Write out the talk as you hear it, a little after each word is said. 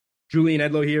Julian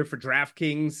Edlow here for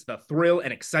DraftKings. The thrill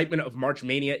and excitement of March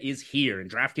Mania is here,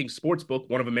 and DraftKings Sportsbook,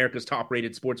 one of America's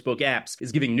top-rated sportsbook apps,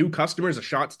 is giving new customers a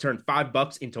shot to turn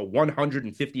 $5 into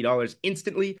 $150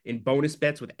 instantly in bonus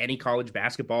bets with any college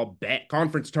basketball bet.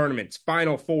 Conference tournaments,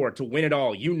 Final Four, to win it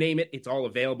all, you name it, it's all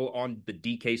available on the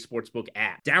DK Sportsbook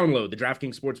app. Download the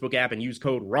DraftKings Sportsbook app and use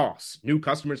code ROSS. New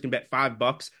customers can bet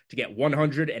 $5 to get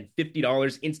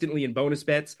 $150 instantly in bonus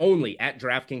bets only at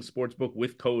DraftKings Sportsbook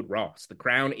with code ROSS. The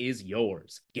crown is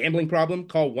yours. Gambling problem?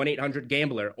 Call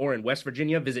 1-800-GAMBLER, or in West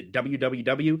Virginia, visit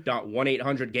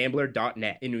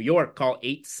www.1800gambler.net. In New York, call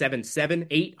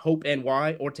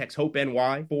 877-8-HOPE-NY or text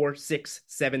HOPE-NY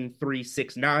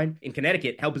 467-369. In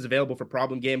Connecticut, help is available for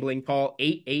problem gambling. Call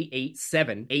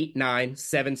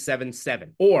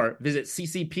 888-789-777 or visit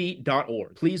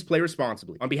ccp.org. Please play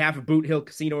responsibly. On behalf of Boot Hill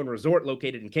Casino and Resort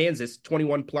located in Kansas,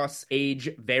 21 plus, age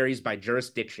varies by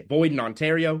jurisdiction. Void in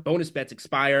Ontario. Bonus bets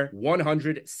expire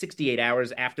 168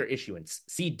 hours after issuance.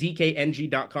 See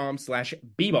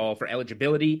dkng.com/bball for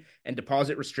eligibility and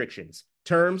deposit restrictions,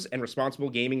 terms, and responsible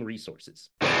gaming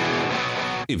resources.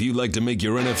 If you'd like to make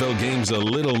your NFL games a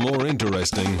little more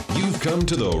interesting, you've come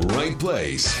to the right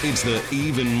place. It's the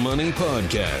Even Money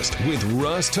Podcast with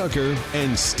Ross Tucker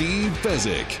and Steve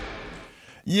Fezzik.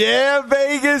 Yeah,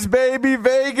 Vegas, baby,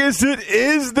 Vegas. It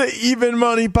is the Even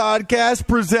Money Podcast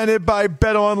presented by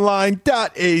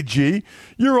BetOnline.ag.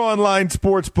 Your online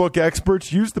sportsbook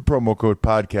experts. Use the promo code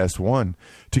podcast1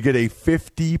 to get a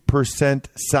 50%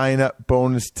 sign-up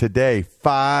bonus today.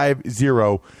 50.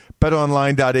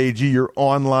 BetOnline.ag, your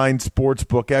online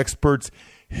sportsbook experts.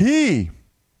 He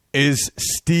is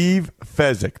Steve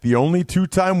Fezzik, the only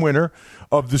two-time winner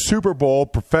of the Super Bowl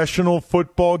professional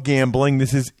football gambling.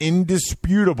 This is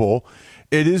indisputable.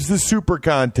 It is the Super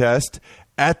Contest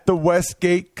at the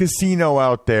Westgate Casino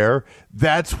out there.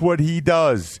 That's what he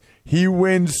does. He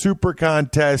wins Super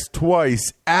Contest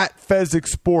twice at Fezzik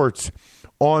Sports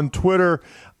on Twitter.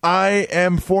 I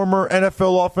am former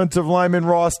NFL offensive lineman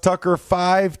Ross Tucker,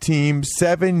 5 teams,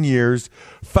 7 years,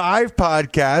 5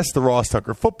 podcasts, the Ross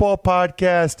Tucker Football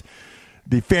Podcast,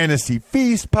 the Fantasy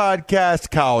Feast Podcast,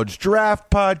 College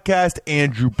Draft Podcast,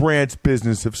 Andrew Brandt's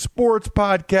Business of Sports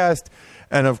Podcast,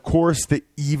 and of course the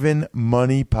Even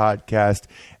Money Podcast.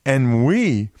 And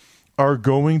we are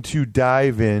going to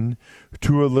dive in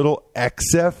to a little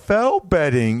XFL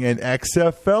betting and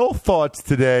XFL thoughts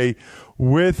today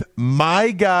with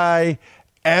my guy,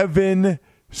 Evan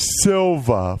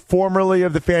Silva, formerly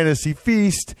of the Fantasy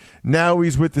Feast. Now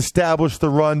he's with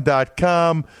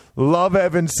EstablishTheRun.com. Love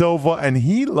Evan Silva, and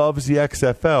he loves the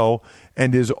XFL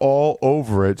and is all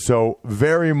over it. So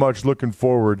very much looking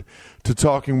forward to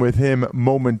talking with him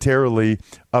momentarily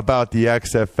about the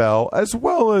XFL, as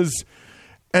well as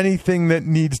anything that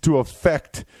needs to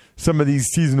affect some of these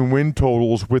season win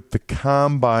totals with the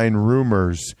combine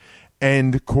rumors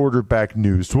and quarterback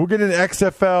news. So we'll get into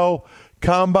XFL,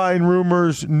 combine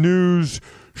rumors, news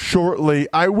shortly.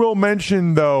 I will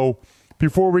mention, though,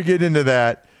 before we get into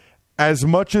that, as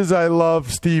much as I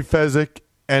love Steve Fezzik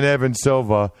and Evan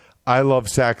Silva, I love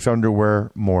Saxx Underwear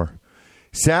more.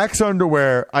 Saxx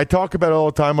Underwear, I talk about it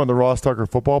all the time on the Ross Tucker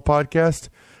Football Podcast,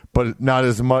 but not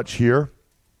as much here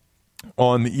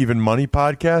on the Even Money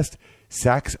Podcast.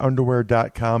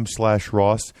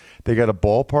 SaxxUnderwear.com/Ross. They got a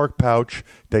ballpark pouch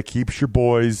that keeps your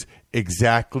boys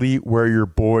exactly where your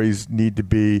boys need to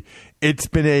be. It's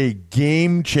been a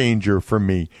game changer for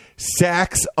me.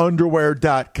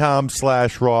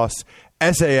 SaxxUnderwear.com/Ross.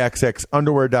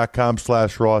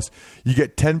 SaxxUnderwear.com/Ross. You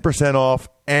get 10% off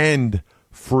and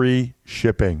free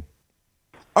shipping.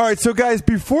 All right, so guys,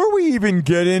 before we even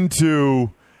get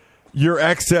into your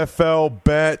XFL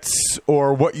bets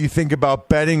or what you think about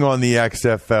betting on the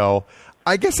XFL,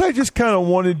 I guess I just kind of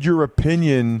wanted your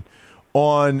opinion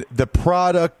on the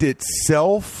product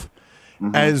itself,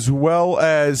 as well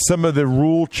as some of the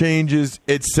rule changes,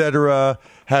 etc.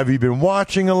 Have you been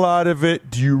watching a lot of it?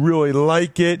 Do you really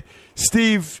like it?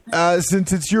 Steve,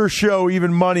 since it's your show,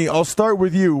 Even Money, I'll start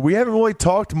with you. We haven't really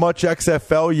talked much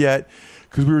XFL yet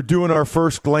because we were doing our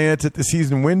first glance at the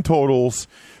season win totals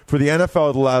for the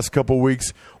NFL the last couple of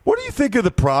weeks. What do you think of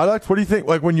the product? What do you think,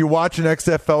 like when you watch an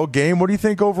XFL game, what do you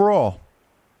think overall?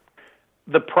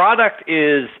 The product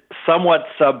is somewhat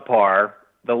subpar.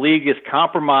 The league is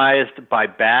compromised by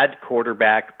bad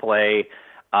quarterback play.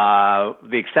 The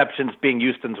exceptions being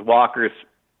Houston's Walker's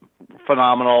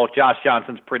phenomenal. Josh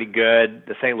Johnson's pretty good.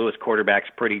 The St. Louis quarterback's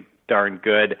pretty darn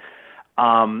good.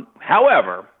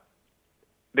 However,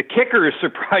 the kicker is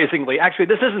surprisingly, actually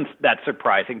this isn't that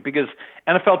surprising because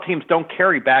NFL teams don't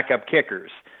carry backup kickers.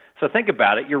 So think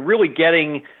about it. You're really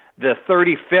getting the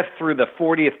 35th through the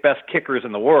 40th best kickers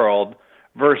in the world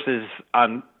versus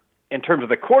on in terms of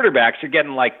the quarterbacks, you're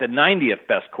getting like the 90th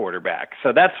best quarterback.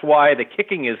 So that's why the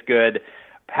kicking is good.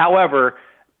 However,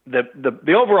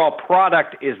 the overall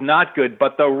product is not good,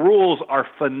 but the rules are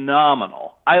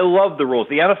phenomenal. I love the rules.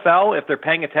 The NFL, if they're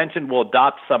paying attention, will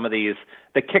adopt some of these.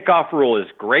 The kickoff rule is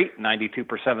great. 92%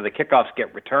 of the kickoffs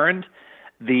get returned.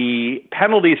 The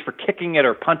penalties for kicking it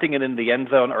or punting it into the end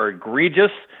zone are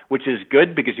egregious, which is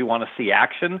good because you want to see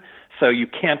action. So you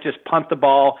can't just punt the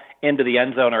ball into the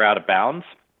end zone or out of bounds.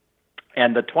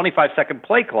 And the 25-second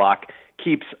play clock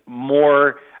keeps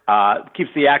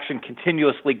the action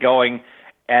continuously going.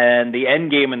 And the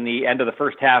end game and the end of the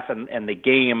first half and the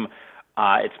game,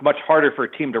 it's much harder for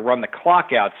a team to run the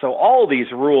clock out. So all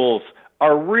these rules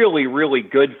are really, really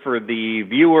good for the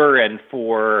viewer and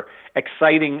for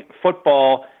exciting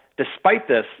football. Despite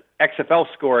this, XFL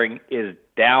scoring is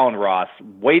down, Ross,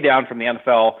 way down from the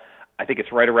NFL. I think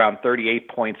it's right around 38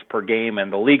 points per game,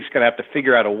 and the league's going to have to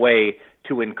figure out a way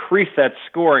to increase that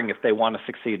scoring if they want to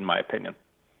succeed, in my opinion.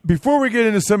 Before we get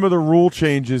into some of the rule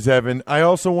changes, Evan, I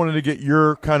also wanted to get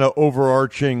your kind of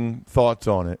overarching thoughts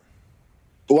on it.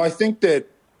 Well, I think that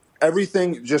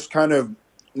everything just kind of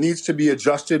needs to be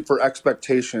adjusted for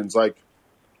expectations. Like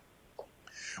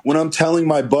when I'm telling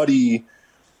my buddy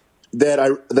that I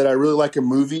really like a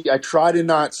movie, I try to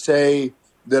not say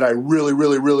that I really,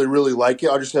 really, really, really like it.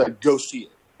 I'll just say, like, go see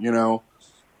it,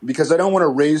 because I don't want to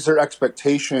raise their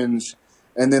expectations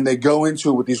and then they go into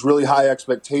it with these really high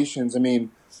expectations. I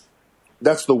mean,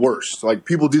 that's the worst. Like,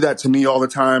 people do that to me all the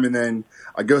time, and then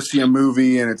I go see a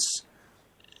movie and it's,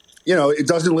 it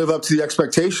doesn't live up to the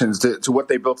expectations to what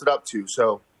they built it up to.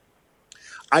 So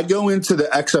I go into the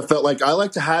XFL, like, I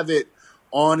like to have it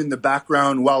on in the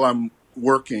background while I'm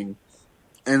working.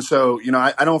 And so,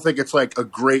 I don't think it's like a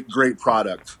great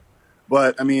product.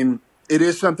 But, I mean, it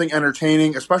is something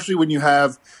entertaining, especially when you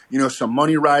have, some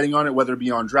money riding on it, whether it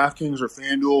be on DraftKings or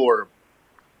FanDuel or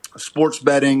sports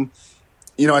betting.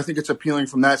 I think it's appealing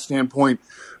from that standpoint.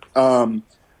 And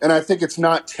I think it's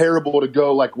not terrible to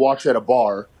go, like, watch at a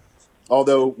bar.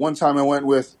 Although one time I went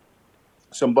with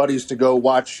some buddies to go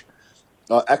watch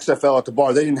XFL at the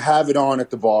bar. They didn't have it on at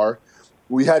the bar.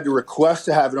 We had to request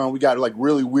to have it on. We got, like,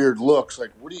 really weird looks.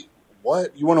 Like,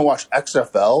 what? You want to watch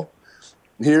XFL?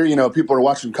 Here, people are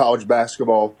watching college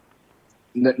basketball.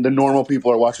 The normal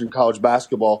people are watching college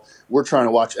basketball. We're trying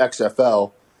to watch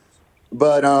XFL.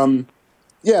 But,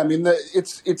 yeah, I mean,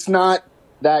 it's not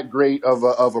that great of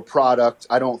a product,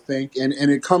 I don't think. And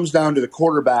it comes down to the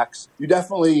quarterbacks. You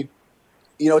definitely,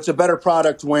 it's a better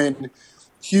product when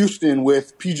Houston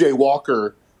with P.J.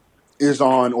 Walker is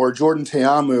on, or Jordan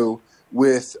Ta'amu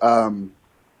with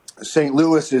St.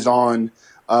 Louis is on,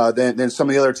 than some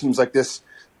of the other teams like this.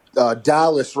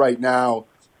 Dallas right now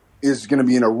is going to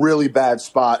be in a really bad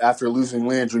spot after losing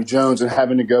Landry Jones and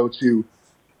having to go to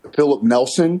Philip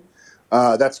Nelson.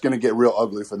 That's going to get real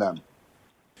ugly for them.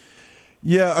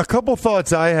 Yeah, a couple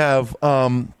thoughts I have.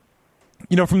 From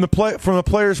the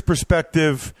player's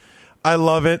perspective, I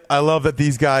love it. I love that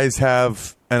these guys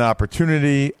have an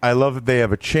opportunity. I love that they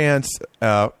have a chance,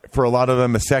 for a lot of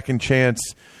them, a second chance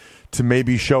to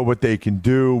maybe show what they can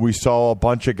do. We saw a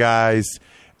bunch of guys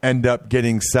end up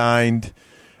getting signed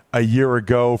a year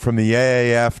ago from the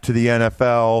AAF to the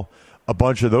NFL. A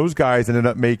bunch of those guys ended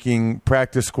up making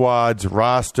practice squads,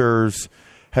 rosters.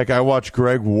 Heck, I watched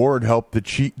Greg Ward help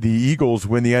the Eagles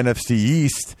win the NFC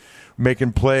East,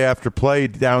 making play after play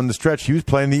down the stretch. He was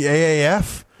playing the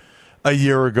AAF a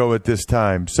year ago at this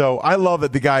time. So I love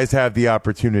that the guys have the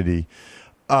opportunity.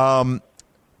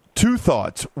 Two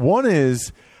thoughts. One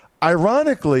is,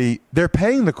 ironically, they're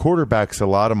paying the quarterbacks a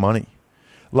lot of money.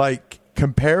 Like,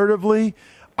 comparatively,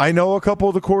 I know a couple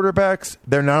of the quarterbacks,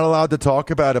 they're not allowed to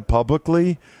talk about it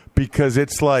publicly because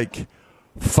it's like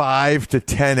 5 to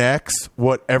 10x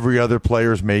what every other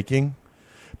player's making,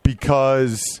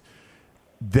 because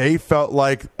they felt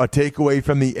like a takeaway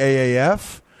from the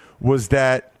AAF was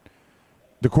that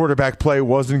the quarterback play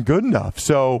wasn't good enough.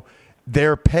 So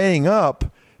they're paying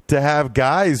up to have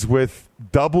guys with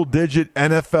double-digit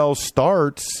NFL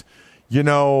starts,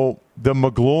 the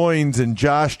McGloins and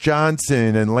Josh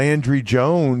Johnson and Landry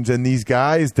Jones and these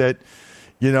guys that,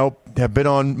 have been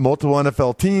on multiple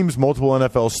NFL teams, multiple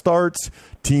NFL starts.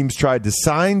 Teams tried to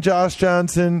sign Josh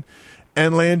Johnson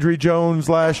and Landry Jones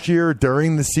last year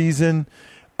during the season,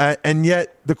 and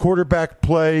yet the quarterback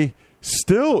play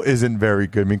still isn't very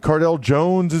good. I mean, Cardell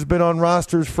Jones has been on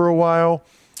rosters for a while.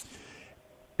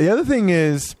 The other thing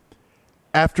is,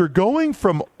 after going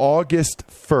from August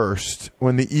 1st,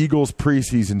 when the Eagles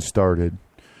preseason started,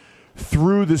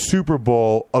 through the Super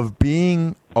Bowl of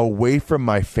being away from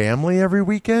my family every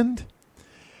weekend,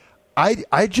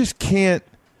 I just can't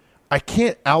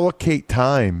allocate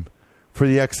time for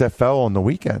the XFL on the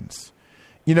weekends.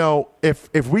 You know,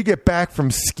 if we get back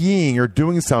from skiing or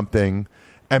doing something,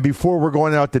 and before we're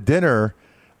going out to dinner,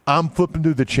 I'm flipping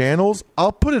through the channels,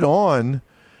 I'll put it on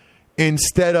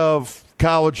instead of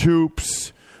college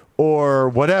hoops or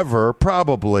whatever,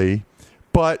 probably.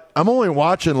 But I'm only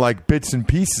watching like bits and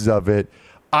pieces of it.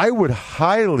 I would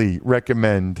highly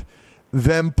recommend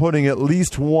them putting at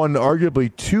least one,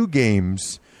 arguably two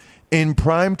games in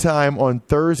prime time on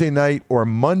Thursday night or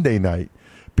Monday night.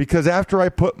 Because after I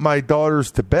put my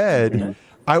daughters to bed,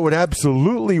 I would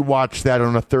absolutely watch that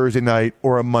on a Thursday night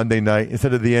or a Monday night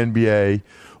instead of the NBA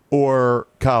or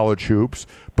college hoops.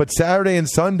 But Saturday and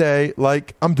Sunday,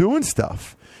 like, I'm doing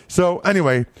stuff. So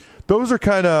anyway, those are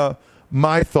kind of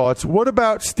my thoughts. What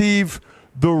about, Steve,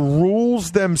 the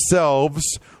rules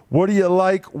themselves? What do you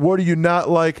like? What do you not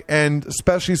like? And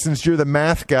especially since you're the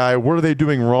math guy, what are they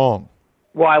doing wrong?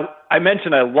 Well, I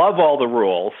mentioned I love all the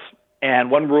rules.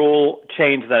 And one rule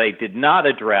change that I did not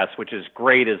address, which is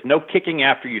great, is no kicking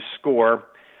after you score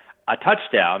a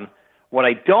touchdown. What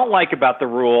I don't like about the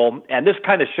rule, and this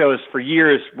kind of shows for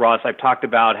years, Ross, I've talked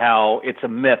about how it's a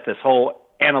myth. This whole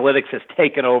analytics has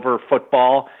taken over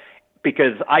football,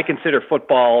 because I consider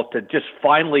football to just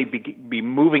finally be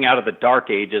moving out of the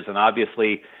dark ages. And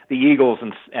obviously the Eagles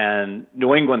and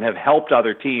New England have helped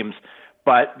other teams,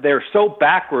 but they're so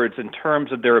backwards in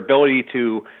terms of their ability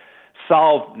to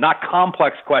solve not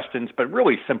complex questions, but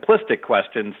really simplistic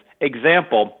questions.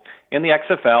 Example, in the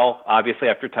XFL, obviously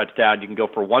after touchdown, you can go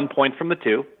for 1 point from the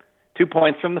 2, 2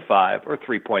 points from the 5, or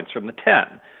 3 points from the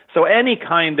 10. So any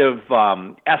kind of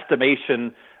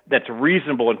estimation that's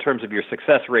reasonable in terms of your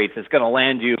success rates is going to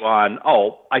land you on,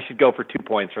 I should go for 2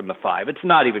 points from the 5. It's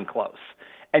not even close.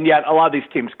 And yet a lot of these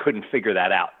teams couldn't figure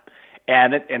that out.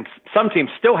 And some teams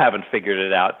still haven't figured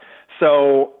it out.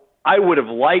 So I would have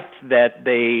liked that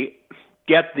they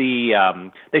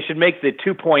they should make the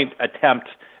 2 point attempt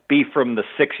be from the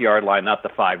 6 yard line, not the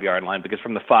 5 yard line, because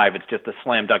from the 5, it's just a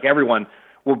slam dunk. Everyone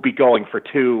will be going for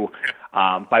 2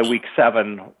 by week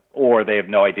 7, or they have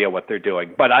no idea what they're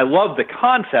doing. But I love the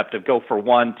concept of go for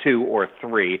 1, 2, or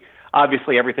 3.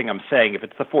 Obviously, everything I'm saying, if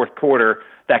it's the fourth quarter,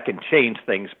 that can change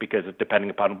things, because depending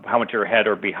upon how much you're ahead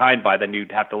or behind by, then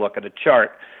you'd have to look at a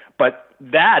chart. But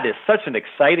that is such an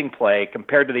exciting play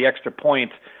compared to the extra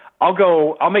points.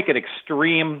 I'll make an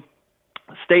extreme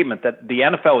statement that the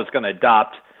NFL is going to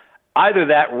adopt either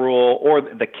that rule or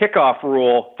the kickoff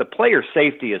rule. The player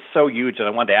safety is so huge, and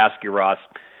I wanted to ask you, Ross,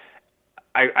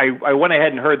 I went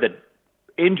ahead and heard that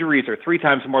injuries are 3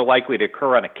 times more likely to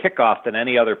occur on a kickoff than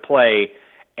any other play,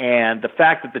 and the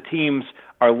fact that the teams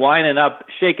are lining up,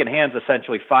 shaking hands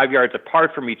essentially 5 yards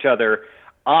apart from each other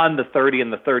on the 30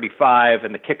 and the 35,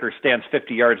 and the kicker stands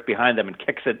 50 yards behind them and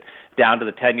kicks it down to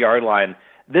the 10-yard line.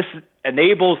 This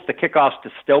enables the kickoffs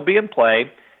to still be in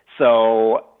play,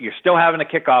 so you're still having a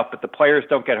kickoff, but the players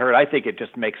don't get hurt. I think it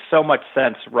just makes so much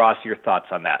sense. Ross, your thoughts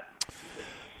on that?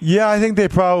 Yeah, I think they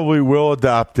probably will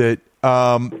adopt it.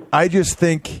 I just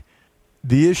think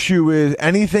the issue is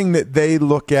anything that they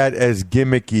look at as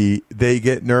gimmicky, they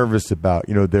get nervous about.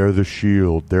 You know, they're the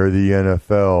Shield, they're the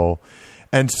NFL.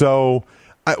 And so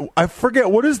I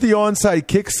forget, what is the onside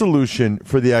kick solution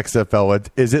for the XFL?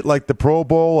 Is it like the Pro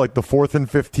Bowl, like the 4th and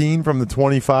 15 from the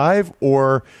 25,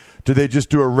 or do they just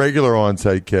do a regular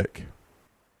onside kick?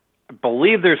 I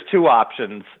believe there's 2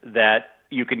 options that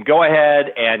you can go ahead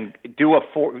and do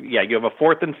you have a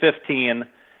 4th and 15,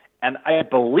 and I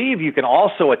believe you can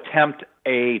also attempt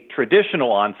a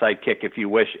traditional onside kick if you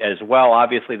wish as well.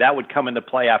 Obviously, that would come into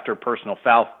play after a personal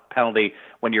foul penalty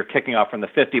when you're kicking off from the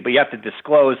 50, but you have to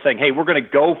disclose saying, hey, we're going to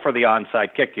go for the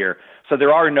onside kick here. So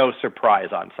there are no surprise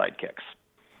onside kicks.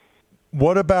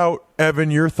 What about,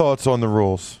 Evan, your thoughts on the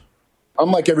rules?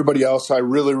 I'm like everybody else. I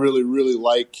really, really, really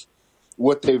like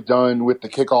what they've done with the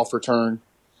kickoff return.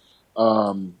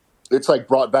 It's like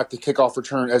brought back the kickoff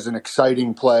return as an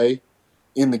exciting play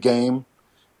in the game.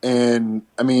 And,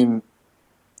 I mean,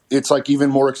 it's like even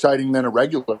more exciting than a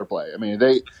regular play. I mean,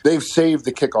 they've saved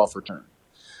the kickoff return.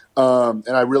 And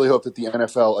I really hope that the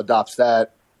NFL adopts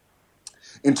that.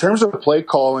 In terms of play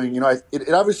calling,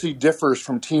 it obviously differs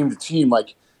from team to team.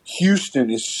 Like Houston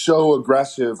is so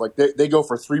aggressive. Like they go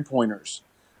for 3-pointers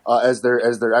as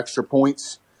their extra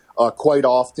points quite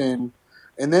often.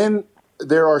 And then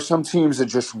there are some teams that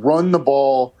just run the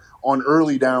ball on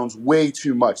early downs way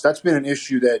too much. That's been an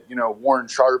issue that, Warren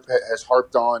Sharp has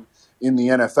harped on in the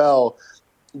NFL.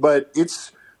 But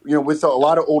it's, with a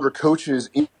lot of older coaches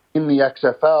in the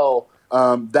XFL,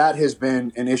 that has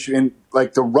been an issue. And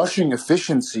like the rushing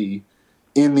efficiency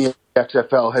in the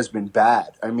XFL has been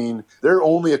bad. I mean, there are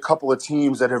only a couple of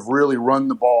teams that have really run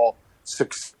the ball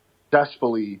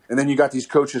successfully. And then you got these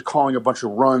coaches calling a bunch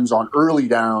of runs on early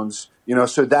downs,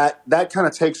 so that kind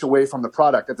of takes away from the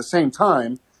product. At the same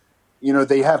time,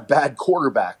 they have bad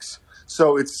quarterbacks.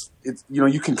 So it's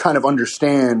you can kind of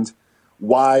understand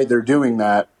why they're doing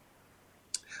that.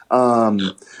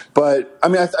 But I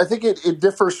mean, I think it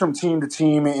differs from team to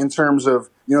team in terms of,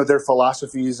 their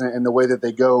philosophies and the way that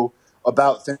they go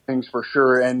about things for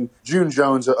sure. And June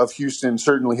Jones of Houston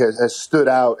certainly has stood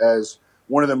out as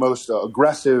one of the most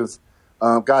aggressive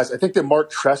guys. I think that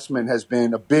Mark Trestman has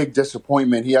been a big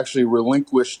disappointment. He actually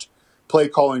relinquished play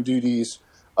calling duties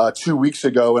 2 weeks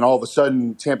ago, and all of a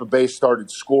sudden Tampa Bay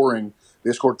started scoring.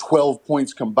 They scored 12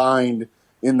 points combined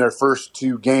in their first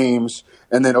 2 games,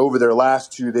 and then over their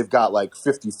last 2, they've got like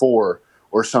 54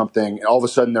 or something. And all of a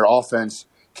sudden their offense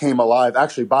came alive,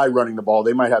 actually by running the ball.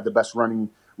 They might have the best running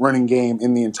game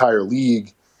in the entire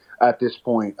league at this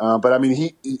point. But I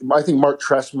mean, I think Mark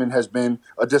Trestman has been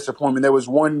a disappointment. There was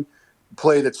one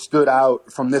play that stood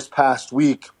out from this past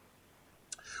week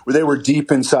where they were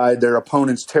deep inside their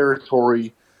opponent's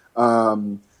territory,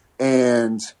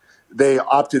 and they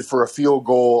opted for a field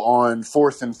goal on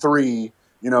 4th and 3,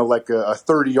 like a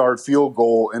 30-yard field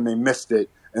goal, and they missed it.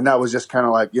 And that was just kind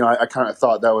of like, I kind of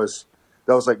thought that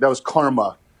was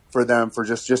karma for them for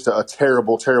just a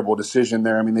terrible, terrible decision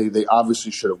there. I mean, they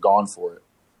obviously should have gone for it.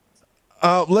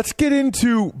 Let's get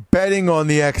into betting on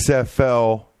the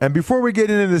XFL. And before we get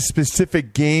into the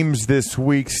specific games this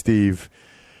week, Steve,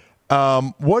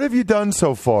 what have you done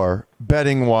so far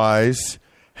betting-wise?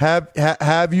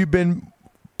 Have you been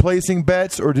placing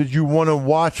bets, or did you want to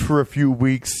watch for a few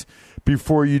weeks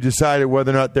before you decided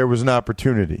whether or not there was an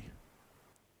opportunity?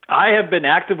 I have been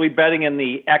actively betting in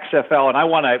the XFL, and I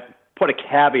want to put a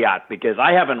caveat because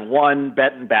I haven't won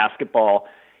betting basketball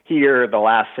here the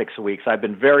last 6 weeks. I've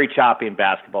been very choppy in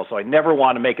basketball, so I never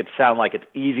want to make it sound like it's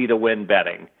easy to win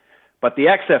betting. But the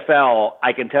XFL,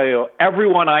 I can tell you,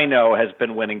 everyone I know has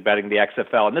been winning betting the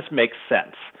XFL, and this makes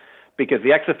sense because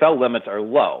the XFL limits are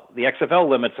low. The XFL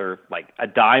limits are like a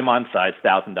dime on sides,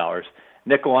 $1,000,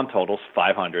 nickel on totals,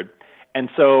 $500. And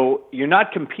so you're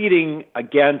not competing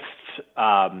against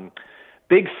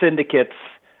big syndicates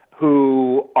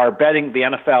who are betting the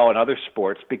NFL and other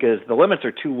sports because the limits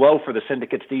are too low for the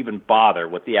syndicates to even bother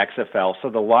with the XFL. So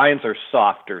the lines are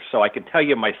softer. So I can tell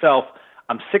you myself,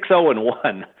 I'm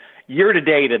 6-0-1 year to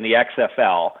date in the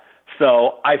XFL.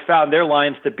 So I found their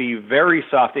lines to be very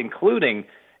soft, including,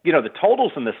 the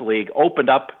totals in this league opened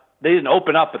up. They didn't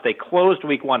open up, but they closed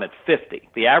week 1 at 50.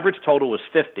 The average total was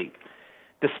 50.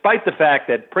 Despite the fact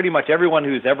that pretty much everyone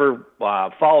who's ever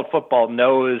followed football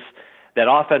knows that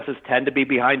offenses tend to be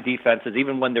behind defenses,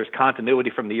 even when there's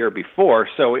continuity from the year before.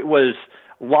 So it was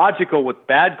logical with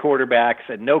bad quarterbacks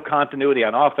and no continuity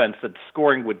on offense that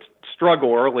scoring would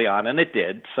struggle early on, and it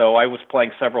did. So I was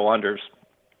playing several unders.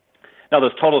 Now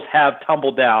those totals have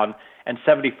tumbled down, and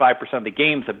 75% of the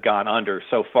games have gone under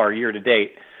so far year to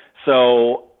date.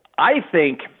 So I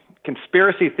think,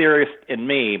 conspiracy theorist in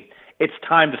me, it's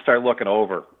time to start looking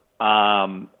over.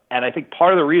 And I think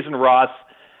part of the reason, Ross,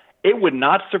 it would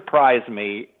not surprise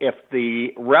me if the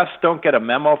refs don't get a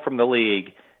memo from the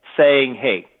league saying,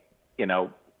 hey,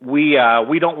 we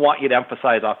don't want you to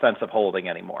emphasize offensive holding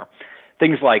anymore.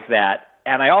 Things like that.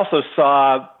 And I also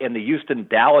saw in the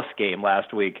Houston-Dallas game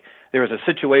last week, there was a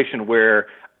situation where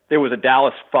there was a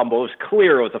Dallas fumble. It was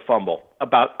clear it was a fumble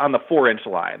about on the 4-inch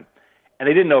line. And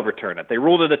they didn't overturn it. They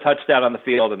ruled it a touchdown on the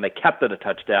field, and they kept it a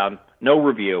touchdown, no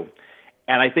review.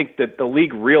 And I think that the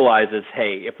league realizes,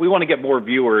 hey, if we want to get more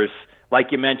viewers,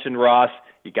 like you mentioned, Ross,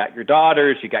 you got your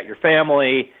daughters, you got your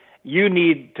family, you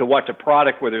need to watch a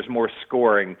product where there's more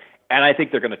scoring. And I think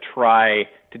they're going to try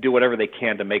to do whatever they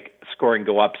can to make scoring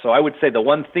go up. So I would say the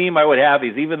one theme I would have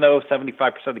is even though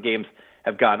 75% of the games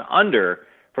have gone under,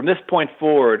 from this point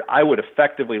forward, I would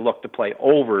effectively look to play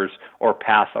overs or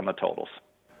pass on the totals.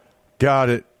 Got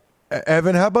it.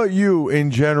 Evan, how about you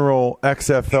in general,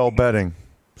 XFL betting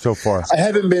so far? I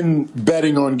haven't been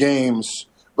betting on games,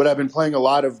 but I've been playing a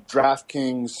lot of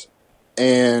DraftKings,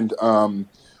 and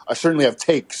I certainly have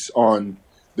takes on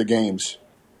the games.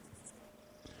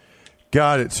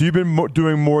 Got it. So you've been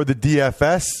doing more of the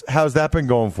DFS. How's that been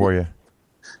going for you?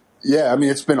 Yeah, I mean,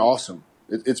 it's been awesome.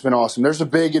 It's been awesome. There's a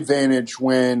big advantage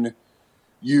when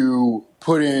you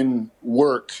put in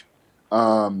work,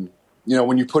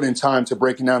 when you put in time to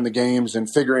breaking down the games and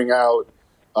figuring out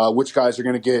which guys are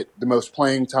going to get the most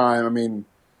playing time. I mean,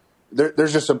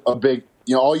 there's just a big,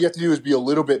 all you have to do is be a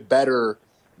little bit better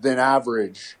than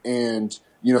average, and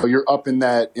you're up in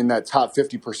that top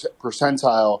 50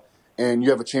 percentile, and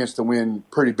you have a chance to win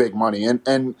pretty big money. And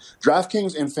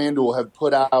DraftKings and FanDuel have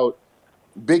put out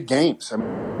big games. I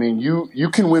mean, you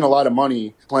can win a lot of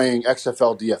money playing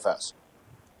XFL DFS.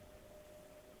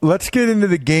 Let's get into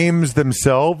the games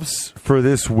themselves for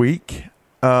this week.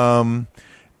 And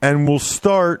we'll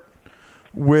start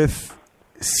with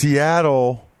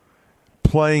Seattle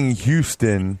playing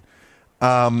Houston.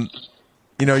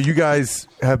 You guys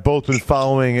have both been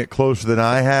following it closer than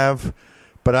I have,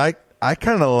 but I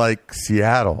kind of like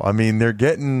Seattle. I mean, they're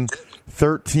getting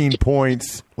 13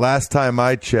 points last time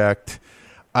I checked.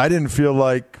 I didn't feel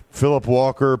like Phillip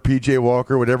Walker, PJ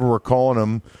Walker, whatever we're calling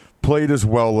him, played as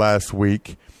well last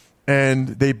week.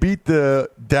 And they beat the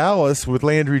Dallas with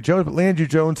Landry Jones, but Landry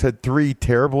Jones had 3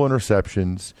 terrible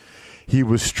interceptions. He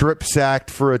was strip-sacked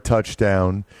for a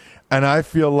touchdown. And I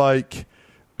feel like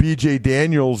B.J.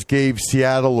 Daniels gave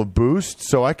Seattle a boost.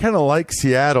 So I kind of like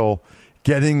Seattle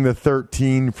getting the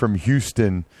 13 from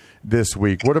Houston this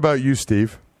week. What about you,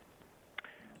 Steve?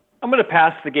 I'm going to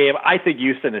pass the game. I think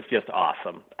Houston is just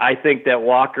awesome. I think that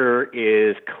Walker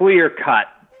is clear-cut,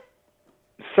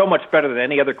 so much better than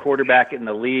any other quarterback in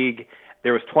the league.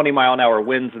 There was 20-mile-an-hour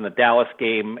winds in the Dallas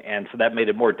game, and so that made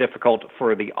it more difficult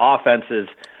for the offenses.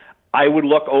 I would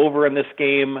look over in this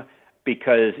game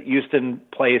because Houston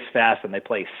plays fast and they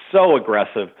play so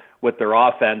aggressive with their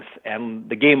offense. And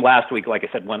the game last week, like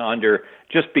I said, went under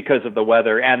just because of the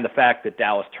weather and the fact that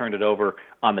Dallas turned it over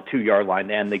on the 2-yard line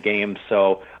to end the game.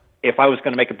 So if I was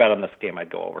going to make a bet on this game,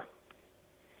 I'd go over.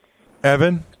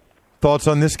 Evan, thoughts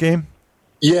on this game?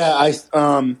 Yeah, I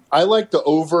like the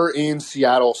over in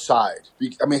Seattle side.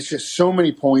 I mean, it's just so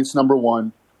many points, number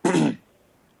one.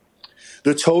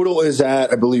 The total is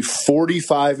at, I believe,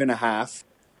 45.5.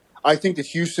 I think that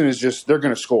Houston is just, they're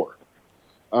going to score.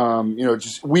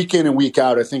 Just week in and week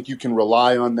out, I think you can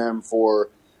rely on them for,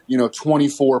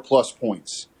 24-plus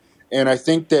points. And I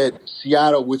think that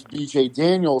Seattle with B.J.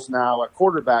 Daniels now at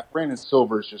quarterback, Brandon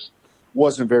Silvers just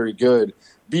wasn't very good.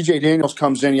 B.J. Daniels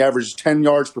comes in, he averages 10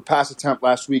 yards per pass attempt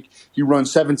last week. He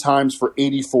runs 7 times for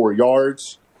 84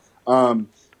 yards.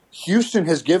 Houston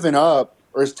has given up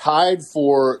or is tied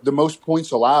for the most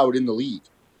points allowed in the league.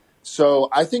 So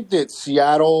I think that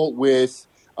Seattle with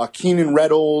Keenan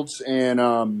Reynolds and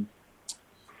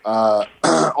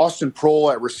Austin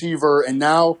Proehl at receiver, and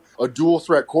now a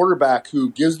dual-threat quarterback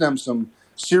who gives them some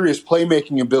serious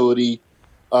playmaking ability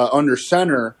under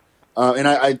center. And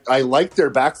I like their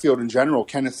backfield in general.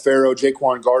 Kenneth Farrow,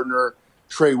 Jaquan Gardner,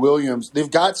 Trey Williams.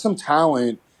 They've got some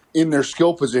talent in their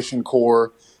skill position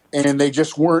core, and they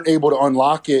just weren't able to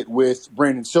unlock it with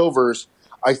Brandon Silvers.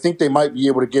 I think they might be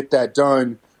able to get that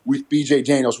done with B.J.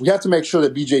 Daniels. We have to make sure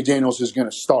that B.J. Daniels is going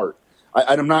to start.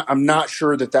 I'm not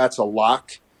sure that that's a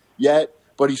lock yet,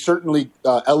 but he certainly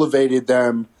elevated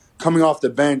them coming off the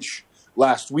bench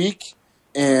last week.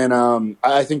 And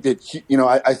I think that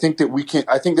I think that we can.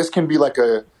 I think this can be like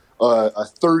a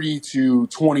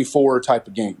 30-24 type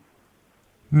of game.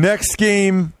 Next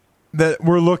game that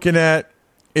we're looking at,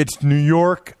 it's New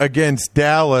York against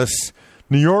Dallas.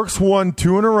 New York's won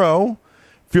 2 in a row.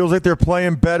 Feels like they're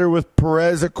playing better with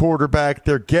Perez at quarterback.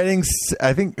 They're getting,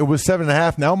 I think it was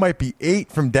 7.5. Now it might be 8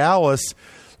 from Dallas.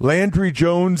 Landry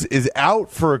Jones is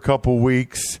out for a couple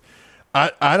weeks.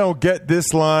 I don't get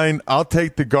this line. I'll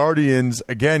take the Guardians,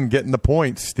 again, getting the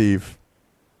points, Steve.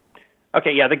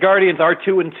 Okay, yeah, the Guardians are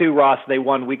 2-2, Ross. They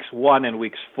won weeks 1 and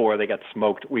weeks 4. They got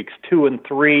smoked weeks 2 and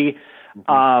 3.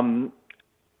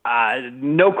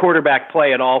 No quarterback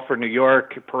play at all for New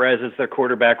York. Perez is their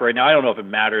quarterback right now. I don't know if it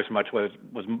matters much was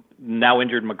now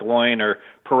injured McGloin or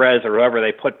Perez or whoever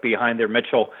they put behind their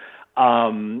Mitchell.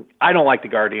 I don't like the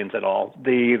Guardians at all.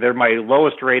 They're my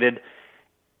lowest rated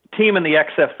team in the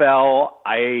XFL.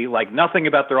 I like nothing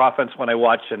about their offense when I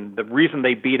watch, and the reason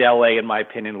they beat LA, in my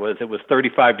opinion, was it was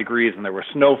 35 degrees and there were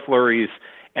snow flurries,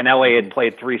 and LA had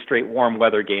played 3 straight warm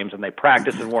weather games, and they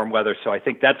practiced in warm weather. So I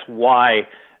think that's why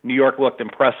New York looked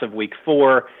impressive week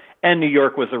 4, and New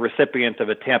York was a recipient of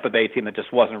a Tampa Bay team that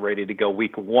just wasn't ready to go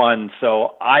week 1.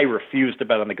 So I refused to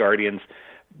bet on the Guardians.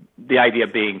 The idea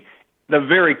being the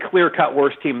very clear-cut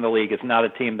worst team in the league is not a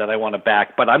team that I want to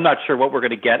back, but I'm not sure what we're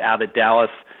going to get out of Dallas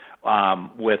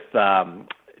with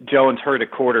Jones hurt at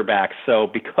quarterback. So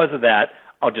because of that,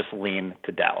 I'll just lean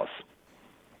to Dallas.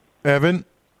 Evan?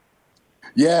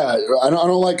 Yeah, I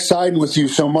don't like siding with you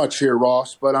so much here,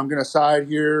 Ross, but I'm going to side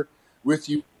here with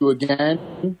you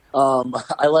again.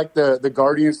 I like the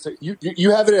Guardians.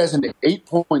 You have it as an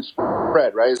 8-point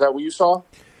spread, right? Is that what you saw?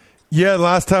 Yeah,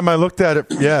 last time I looked at it,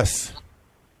 yes.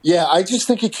 Yeah, I just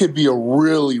think it could be a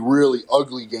really, really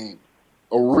ugly game.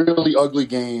 A really ugly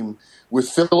game with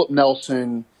Philip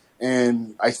Nelson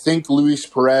and I think Luis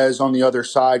Perez on the other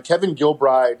side. Kevin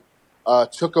Gilbride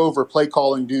took over play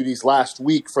calling duties last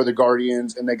week for the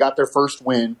Guardians, and they got their first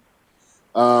win.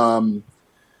 I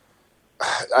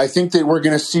think that we're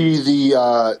going to see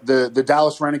the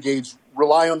Dallas Renegades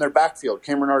rely on their backfield.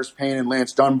 Cameron Artis-Payne and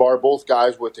Lance Dunbar, both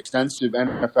guys with extensive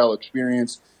NFL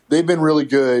experience. They've been really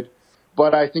good,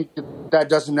 but I think that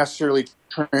doesn't necessarily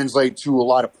translate to a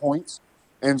lot of points.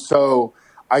 And so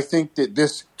I think that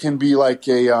this can be like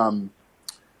maybe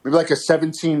like a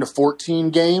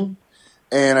 17-14 game.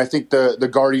 And I think the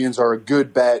Guardians are a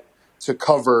good bet to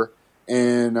cover.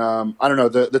 And I don't know,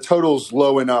 the total's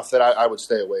low enough that I would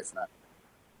stay away from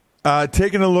that.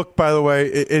 Taking a look, by the way,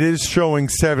 it is showing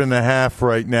 7.5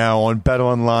 right now on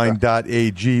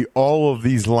betonline.ag. All of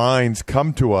these lines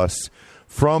come to us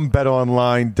from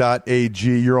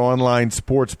betonline.ag, your online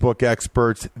sportsbook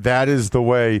experts. That is the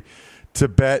way to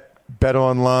bet.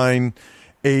 BetOnline.ag.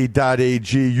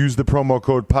 Use the promo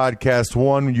code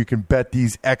podcast1. You can bet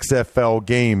these XFL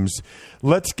games.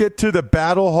 Let's get to the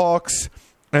Battlehawks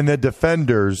and the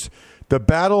Defenders. The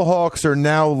Battlehawks are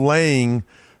now laying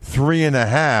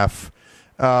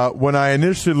 3.5. When I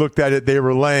initially looked at it, they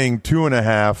were laying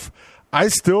 2.5. I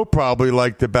still probably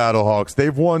like the Battlehawks.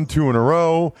 They've won 2 in a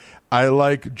row. I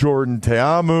like Jordan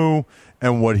Ta'amu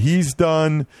and what he's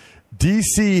done.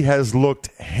 DC has looked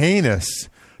heinous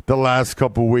the last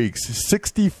couple weeks.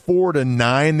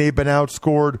 64-9, they've been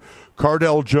outscored.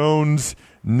 Cardell Jones,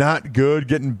 not good,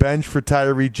 getting benched for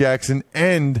Tyree Jackson,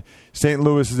 and St.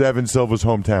 Louis is Evan Silva's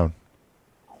hometown.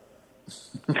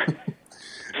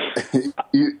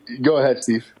 Go ahead,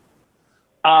 Steve.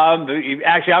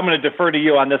 Actually, I'm going to defer to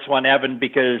you on this one, Evan,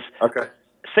 because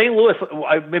St. Louis,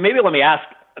 maybe let me ask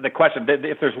the question.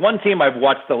 If there's one team I've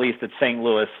watched the least, it's St.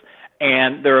 Louis.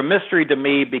 And they're a mystery to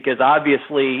me because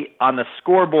obviously on the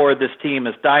scoreboard, this team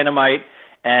is dynamite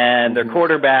and their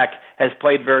quarterback has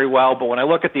played very well. But when I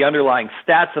look at the underlying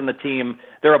stats on the team,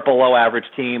 they're a below average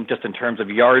team just in terms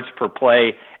of yards per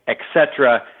play,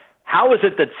 etc. How is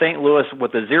it that St. Louis,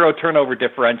 with a 0 turnover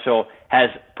differential,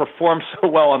 has performed so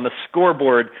well on the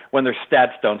scoreboard when their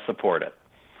stats don't support it?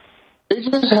 They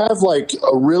just have like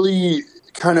a really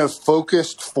kind of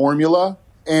focused formula,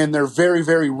 and they're very,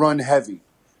 very run heavy,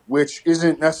 which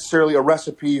isn't necessarily a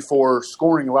recipe for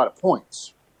scoring a lot of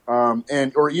points,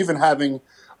 or even having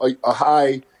a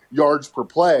high yards per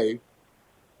play.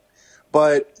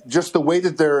 But just the way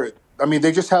that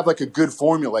they just have like a good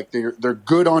formula. Like they're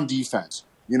good on defense.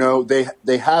 You know,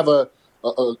 they have a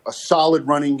solid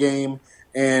running game,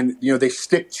 and you know they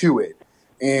stick to it,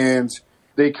 and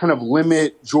they kind of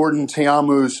limit Jordan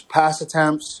Ta'amu's pass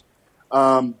attempts,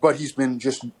 but he's been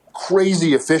just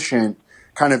crazy efficient.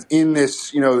 Kind of in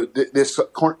this, you know, this,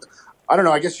 I don't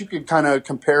know, I guess you could kind of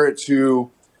compare it to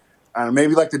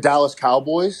maybe like the Dallas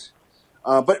Cowboys,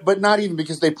 but not even,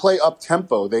 because they play up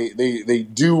tempo. They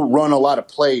do run a lot of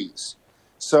plays.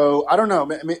 So I don't know,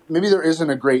 maybe there isn't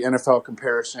a great NFL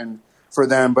comparison for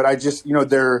them, but I just, you know,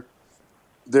 they're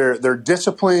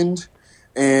disciplined,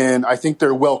 and I think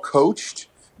they're well coached.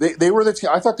 They were the team.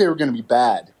 I thought they were going to be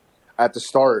bad at the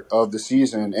start of the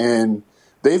season, and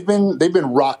they've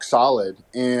been rock solid,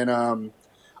 and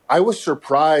I was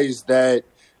surprised that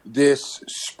this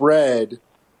spread.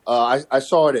 I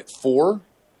saw it at 4.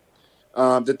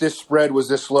 That this spread was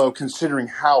this low, considering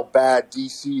how bad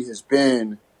DC has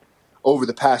been over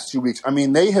the past 2 weeks. I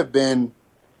mean, they have been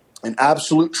an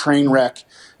absolute train wreck.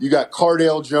 You got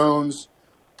Cardale Jones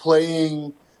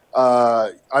playing.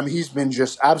 He's been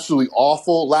just absolutely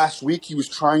awful. Last week, he was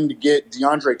trying to get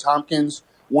DeAndre Tompkins,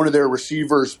 one of their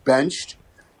receivers, benched,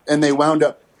 and they wound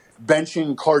up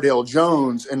benching Cardale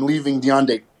Jones and leaving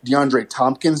DeAndre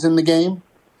Tompkins in the game.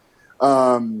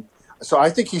 So I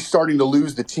think he's starting to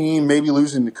lose the team, maybe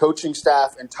losing the coaching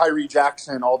staff. And Tyree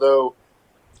Jackson, although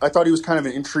I thought he was kind of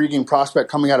an intriguing prospect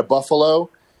coming out of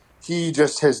Buffalo, he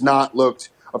just has not looked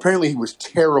 – apparently he was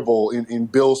terrible in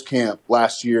Bill's camp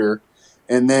last year.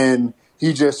 And then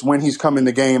he just – when he's come in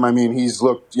the game, I mean, he's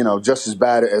looked, you know, just as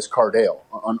bad as Cardale,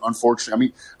 unfortunately. I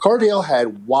mean, Cardale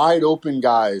had wide-open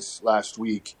guys last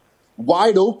week,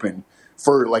 wide open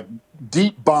for, like,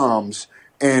 deep bombs,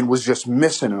 and was just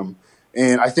missing them.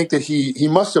 And I think that he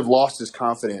must have lost his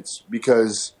confidence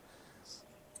because –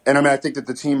 and I mean, I think that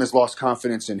the team has lost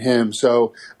confidence in him.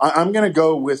 So I'm going to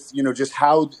go with, you know, just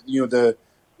how, you know,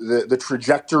 the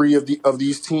trajectory of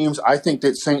these teams. I think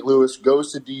that St. Louis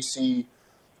goes to DC,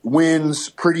 wins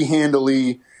pretty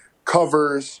handily,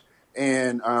 covers,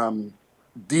 and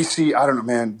DC, I don't know,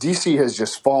 man. DC has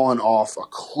just fallen off a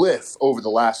cliff over the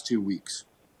last 2 weeks.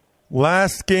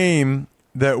 Last game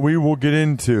that we will get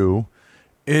into,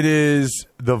 it is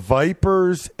the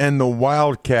Vipers and the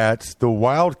Wildcats. The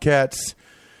Wildcats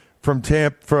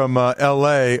from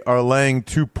LA are laying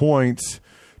 2 points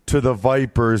to the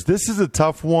Vipers. This is a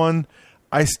tough one.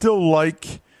 I still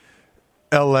like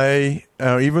L.A.,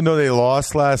 even though they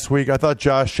lost last week, I thought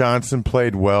Josh Johnson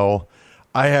played well.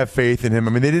 I have faith in him.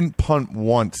 I mean, they didn't punt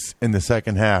once in the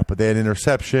second half, but they had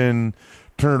interception,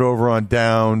 turn it over on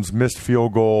downs, missed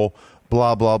field goal,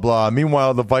 blah, blah, blah.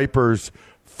 Meanwhile, the Vipers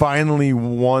finally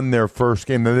won their first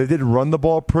game. Now, they did run the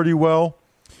ball pretty well,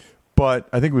 but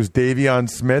I think it was Davion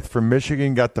Smith from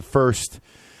Michigan got the first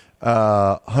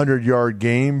 100-yard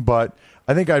game, but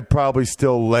I think I'd probably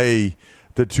still lay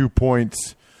the 2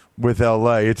 points with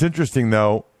L.A. It's interesting,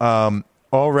 though.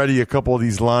 Already a couple of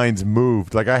these lines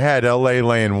moved. Like I had L.A.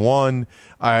 laying 1,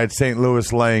 I had St.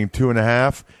 Louis laying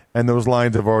 2.5, and those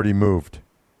lines have already moved.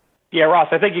 Yeah, Ross,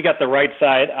 I think you got the right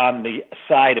side on the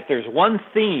side. If there's one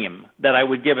theme that I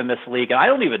would give in this league, and I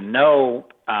don't even know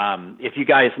if you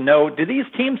guys know, do these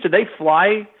teams, do they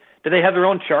fly? Do they have their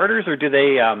own charters, or do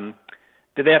they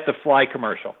have to fly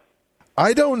commercial?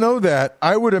 I don't know that.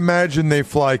 I would imagine they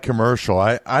fly commercial.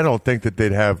 I don't think that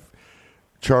they'd have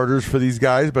charters for these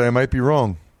guys, but I might be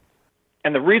wrong.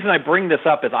 And the reason I bring this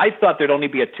up is I thought there'd only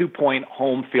be a 2-point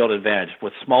home field advantage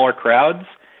with smaller crowds.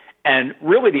 And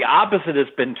really the opposite has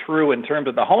been true in terms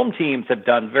of the home teams have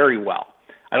done very well.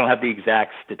 I don't have the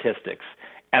exact statistics.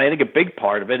 And I think a big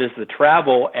part of it is the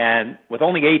travel. And with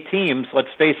only 8 teams, let's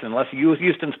face it, unless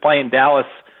Houston's playing Dallas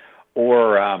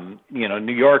or,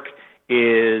 New York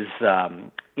is,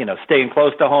 staying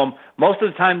close to home, most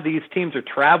of the time these teams are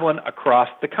traveling across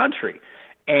the country.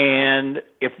 And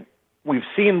if we've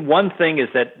seen one thing is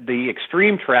that the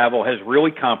extreme travel has really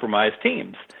compromised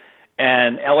teams.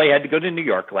 And LA had to go to New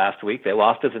York last week. They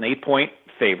lost as an 8-point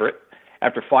favorite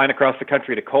after flying across the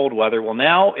country to cold weather. Well,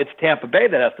 now it's Tampa Bay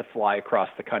that has to fly across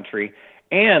the country.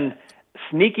 And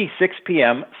sneaky 6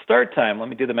 p.m. start time. Let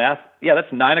me do the math. Yeah,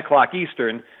 that's 9 o'clock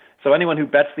Eastern. So anyone who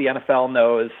bets the NFL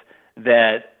knows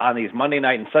that on these Monday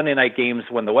night and Sunday night games,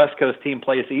 when the West Coast team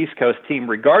plays the East Coast team,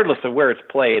 regardless of where it's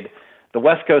played, the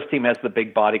West Coast team has the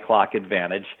big body clock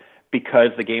advantage because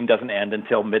the game doesn't end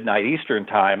until midnight Eastern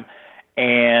time.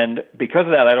 And because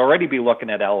of that, I'd already be looking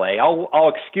at L.A.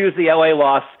 I'll excuse the L.A.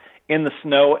 loss in the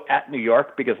snow at New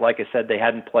York because, like I said, they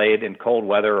hadn't played in cold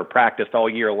weather or practiced all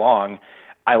year long.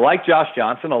 I like Josh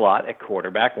Johnson a lot at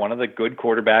quarterback, one of the good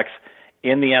quarterbacks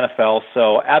in the NFL.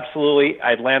 So absolutely,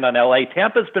 I'd land on L.A.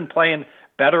 Tampa's been playing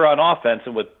better on offense,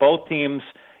 and with both teams,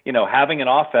 having an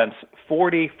offense,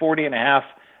 40.5,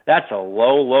 that's a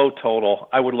low total.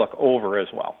 I would look over as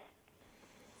well.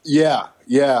 Yeah.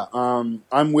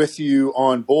 I'm with you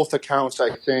on both accounts,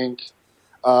 I think.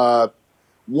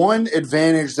 One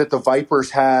advantage that the Vipers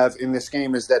have in this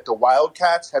game is that the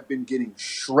Wildcats have been getting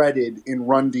shredded in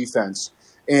run defense.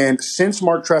 And since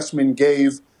Mark Trestman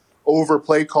gave over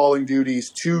play calling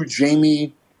duties to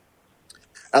Jamie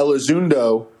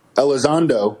Elizondo,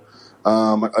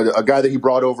 a guy that he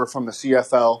brought over from the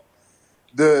CFL,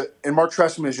 and Mark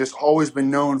Trestman has just always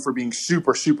been known for being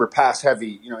super, super pass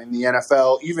heavy. In the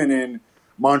NFL, even in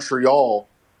Montreal,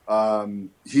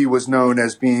 he was known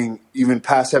as being even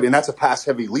pass heavy, and that's a pass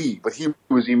heavy league. But he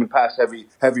was even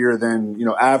heavier than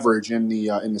average in the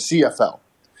CFL.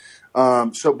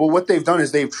 But what they've done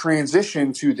is they've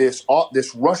transitioned to this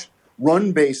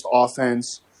run based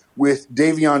offense with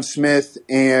Davion Smith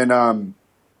and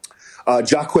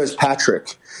Jaquez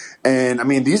Patrick, and I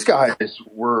mean these guys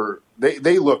were.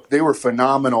 They were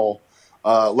phenomenal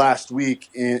last week,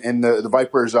 and the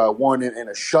Vipers won in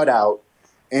a shutout.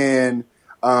 And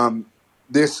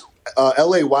this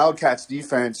LA Wildcats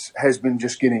defense has been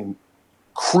just getting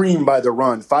creamed by the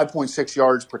run. 5.6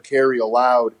 yards per carry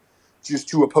allowed just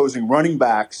to opposing running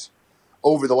backs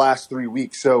over the last 3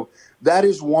 weeks. So that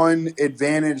is one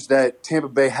advantage that Tampa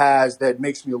Bay has that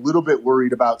makes me a little bit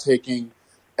worried about taking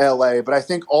LA. But I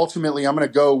think ultimately I'm going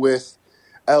to go with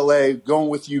LA, going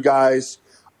with you guys.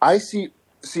 I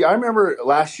remember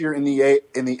last year in the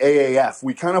AAF,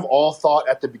 we kind of all thought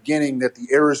at the beginning that the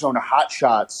Arizona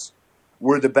Hotshots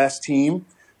were the best team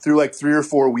through like 3 or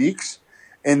 4 weeks.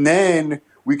 And then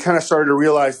we kind of started to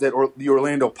realize that the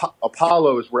Orlando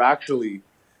Apollos were actually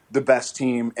the best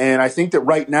team. And I think that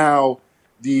right now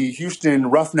the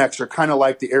Houston Roughnecks are kind of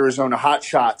like the Arizona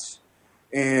Hotshots.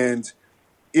 And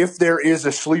if there is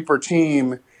a sleeper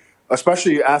team,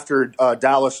 especially after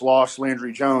Dallas lost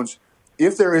Landry Jones,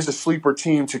 if there is a sleeper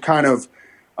team to kind of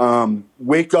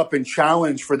wake up and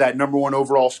challenge for that number 1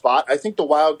 overall spot, I think the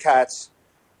Wildcats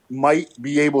might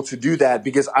be able to do that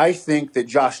because I think that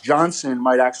Josh Johnson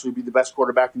might actually be the best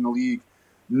quarterback in the league,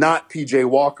 not P.J.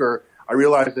 Walker. I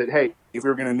realize that, hey, if we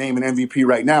were going to name an MVP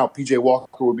right now, P.J.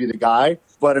 Walker would be the guy.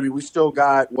 But, I mean, we still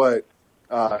got,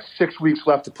 6 weeks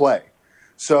left to play.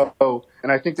 So,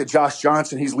 and I think that Josh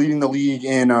Johnson, he's leading the league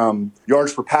in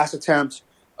yards per pass attempt.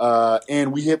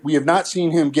 And we have not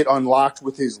seen him get unlocked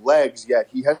with his legs yet.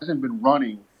 He hasn't been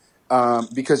running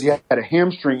because he had a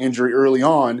hamstring injury early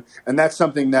on, and that's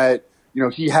something that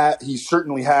he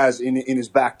certainly has in his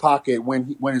back pocket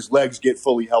when his legs get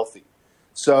fully healthy.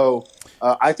 So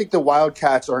I think the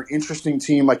Wildcats are an interesting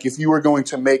team. Like if you were going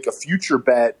to make a future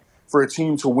bet for a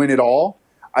team to win it all,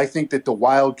 I think that the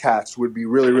Wildcats would be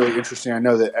really, really interesting. I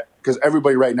know that because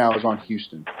everybody right now is on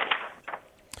Houston.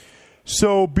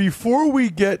 So before we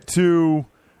get to,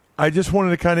 I just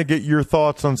wanted to kind of get your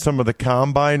thoughts on some of the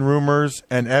combine rumors.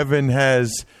 And Evan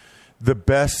has the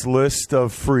best list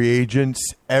of free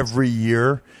agents every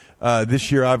year.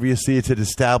 This year, obviously, it's at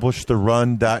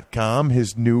EstablishTheRun.com,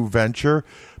 his new venture.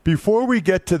 Before we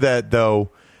get to that, though,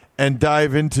 and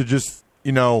dive into just,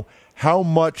 how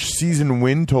much season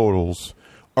win totals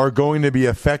are going to be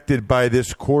affected by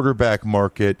this quarterback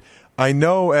market, I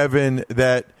know, Evan,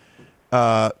 that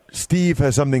Steve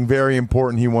has something very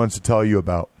important he wants to tell you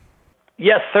about.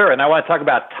 Yes, sir, and I want to talk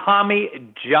about Tommy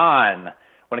John.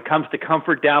 When it comes to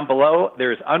comfort down below,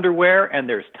 there's underwear and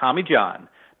there's Tommy John,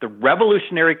 the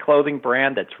revolutionary clothing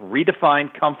brand that's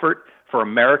redefined comfort for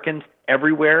Americans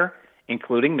everywhere,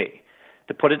 including me.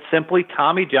 To put it simply,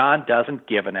 Tommy John doesn't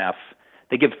give an F.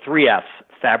 They give 3 Fs,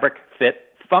 fabric,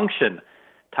 fit, function.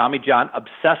 Tommy John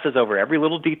obsesses over every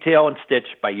little detail and stitch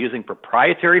by using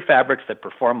proprietary fabrics that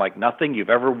perform like nothing you've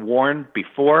ever worn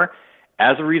before.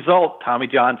 As a result, Tommy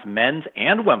John's men's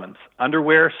and women's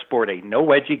underwear sport a no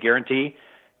wedgie guarantee,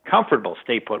 comfortable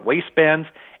stay-put waistbands,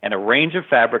 and a range of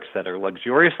fabrics that are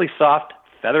luxuriously soft,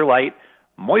 feather-light,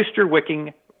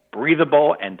 moisture-wicking,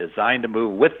 breathable, and designed to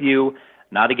move with you,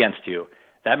 not against you.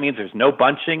 That means there's no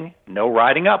bunching, no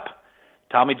riding up.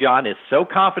 Tommy John is so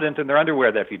confident in their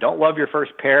underwear that if you don't love your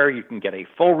first pair, you can get a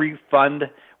full refund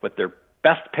with their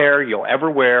best pair you'll ever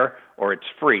wear, or it's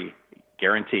free,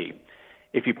 guarantee.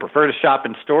 If you prefer to shop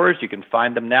in stores, you can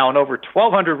find them now in over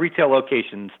 1,200 retail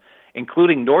locations,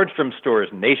 including Nordstrom stores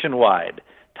nationwide.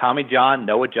 Tommy John,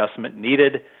 no adjustment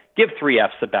needed. Give 3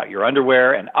 Fs about your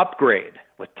underwear and upgrade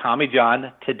with Tommy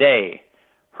John today.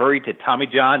 Hurry to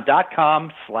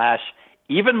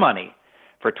TommyJohn.com/evenmoney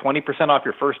for 20% off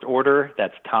your first order.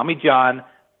 That's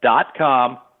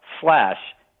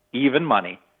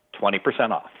TommyJohn.com/evenmoney,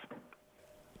 20% off.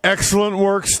 Excellent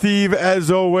work, Steve, as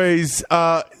always.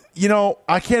 I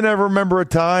can't ever remember a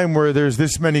time where there's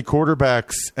this many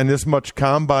quarterbacks and this much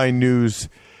combine news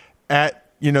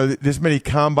this many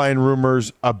combine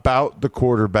rumors about the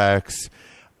quarterbacks.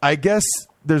 I guess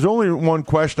there's only one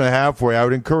question I have for you. I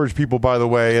would encourage people, by the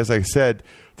way, as I said,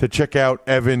 to check out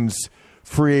Evan's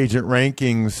free agent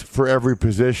rankings for every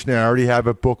position. I already have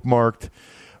it bookmarked.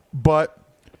 But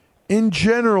in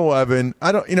general, Evan,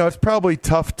 it's probably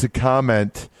tough to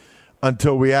comment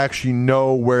until we actually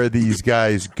know where these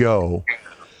guys go.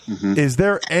 Mm-hmm. Is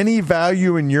there any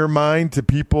value in your mind to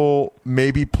people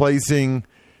maybe placing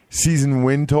season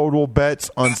win total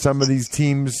bets on some of these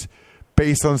teams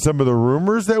based on some of the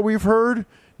rumors that we've heard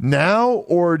now,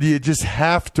 or do you just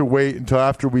have to wait until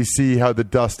after we see how the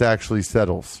dust actually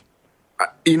settles?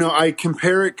 I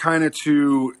compare it kind of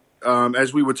to,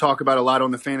 as we would talk about a lot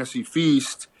on the Fantasy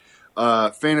Feast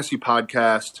fantasy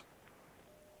podcast,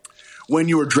 when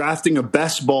you were drafting a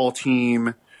best ball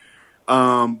team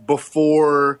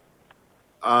before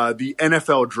the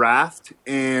NFL draft,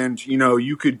 and,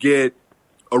 you could get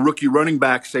a rookie running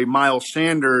back, say Miles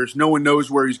Sanders. No one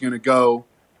knows where he's going to go.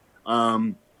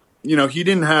 He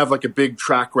didn't have like a big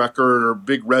track record or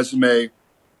big resume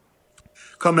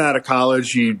coming out of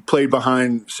college. He played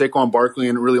behind Saquon Barkley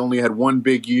and really only had one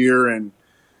big year. And,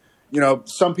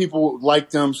 some people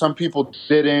liked him, some people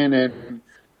didn't. And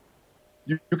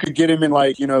you could get him in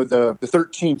the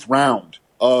 13th round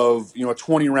of, a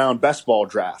 20-round best ball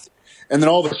draft. And then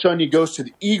all of a sudden he goes to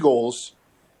the Eagles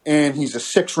and he's a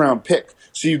 6th-round pick.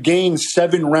 So you gain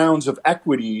 7 rounds of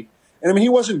equity. And, he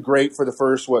wasn't great for the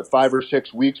first, 5 or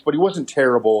 6 weeks, but he wasn't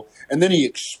terrible. And then he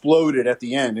exploded at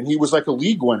the end, and he was like a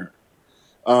league winner,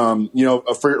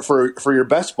 for your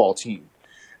best ball team.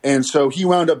 And so he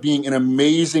wound up being an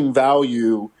amazing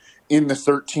value in the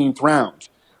 13th round.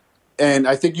 And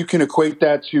I think you can equate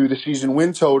that to the season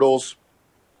win totals.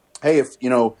 Hey, if,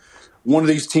 one of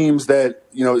these teams that,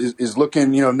 is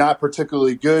looking, not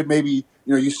particularly good, maybe,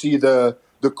 you see the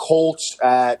Colts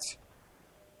at,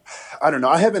 I don't know.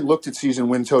 I haven't looked at season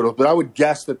win totals, but I would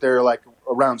guess that they're like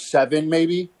around 7,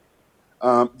 maybe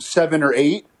 7 or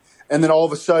 8. And then all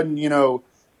of a sudden,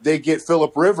 they get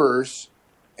Phillip Rivers.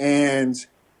 And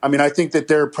I think that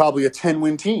they're probably a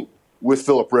 10-win team with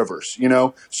Phillip Rivers,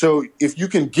 So if you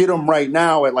can get them right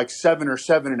now at like 7 or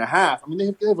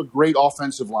 7.5, they have a great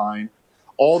offensive line.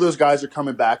 All those guys are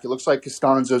coming back. It looks like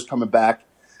Costanzo's coming back.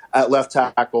 at left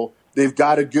tackle. They've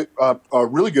got a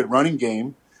really good running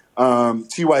game.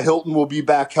 T.Y. Hilton will be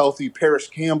back healthy. Paris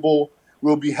Campbell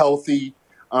will be healthy.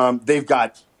 They've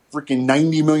got freaking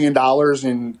 $90 million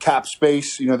in cap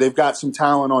space. They've got some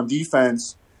talent on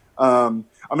defense.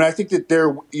 I think that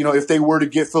if they were to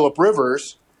get Phillip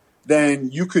Rivers, then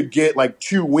you could get like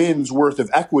 2 wins worth of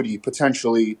equity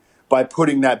potentially by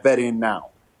putting that bet in now.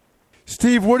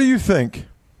 Steve, what do you think?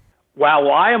 Wow,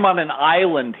 well, I am on an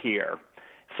island here.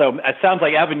 So it sounds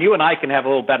like, Evan, you and I can have a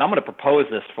little bet. I'm going to propose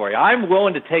this for you. I'm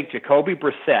willing to take Jacoby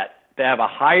Brissett to have a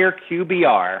higher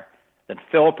QBR than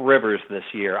Phillip Rivers this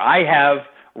year. I have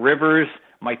Rivers,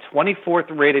 my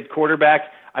 24th rated quarterback.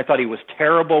 I thought he was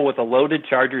terrible with a loaded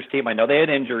Chargers team. I know they had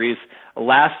injuries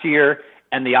last year,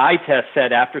 and the eye test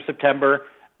said after September,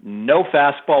 no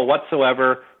fastball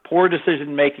whatsoever, poor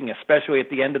decision-making, especially at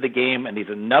the end of the game, and he's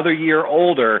another year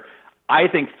older. I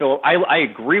think I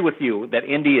agree with you that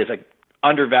Indy is an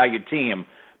undervalued team,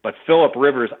 but Phillip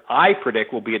Rivers, I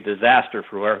predict, will be a disaster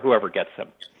for whoever gets him.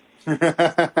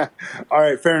 All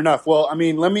right, fair enough. Well,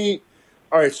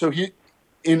 all right, so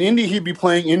in Indy, he'd be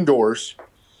playing indoors.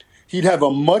 He'd have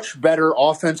a much better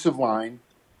offensive line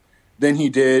than he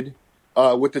did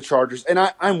with the Chargers. And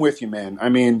I'm with you,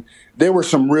 man. There were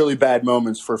some really bad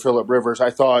moments for Phillip Rivers. I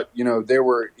thought, there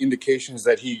were indications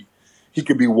that he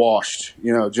could be washed.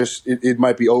 It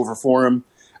might be over for him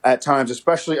at times,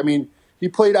 especially, he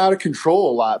played out of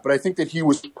control a lot, but I think that he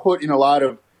was put in a lot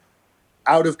of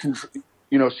out of control,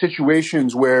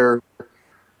 situations where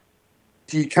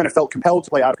he kind of felt compelled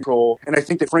to play out of control. And I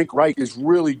think that Frank Reich is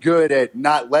really good at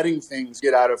not letting things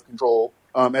get out of control,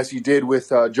 as he did with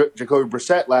Jacoby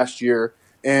Brissett last year.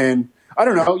 And I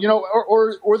don't know,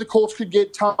 or the Colts could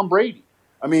get Tom Brady.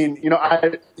 I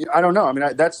don't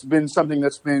know. That's been something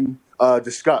that's been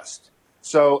discussed.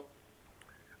 So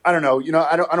I don't know.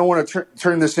 I don't want to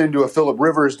turn this into a Phillip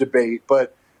Rivers debate,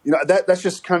 but that's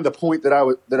just kind of the point that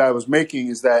I was making,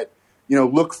 is that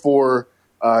look for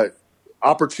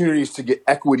opportunities to get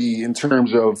equity in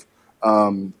terms of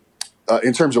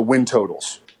win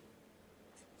totals.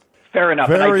 Fair enough.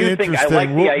 And I do think I like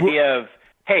the idea of,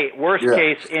 hey, worst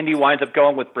case, Indy winds up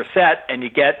going with Brissett, and you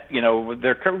get,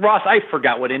 Ross, I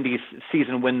forgot what Indy's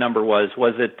season win number was.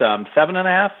 Was it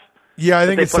 7.5? Yeah, I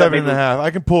think it's 7.5.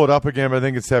 I can pull it up again, but I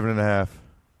think it's 7.5.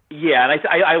 Yeah, and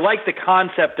I like the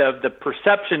concept of the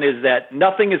perception is that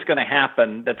nothing is going to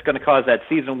happen that's going to cause that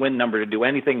season win number to do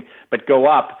anything but go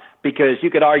up, because you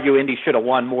could argue Indy should have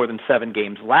won more than 7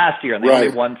 games last year, and they only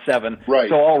won 7. Right.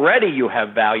 So already you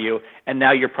have value, and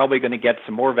now you're probably going to get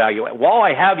some more value. While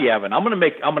I have you, Evan, I'm going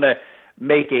to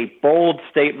make a bold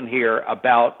statement here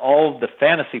about all of the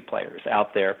fantasy players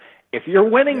out there. If you're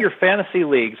winning your fantasy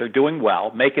leagues or doing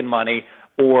well, making money,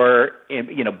 or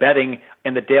betting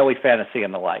in the daily fantasy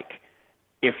and the like,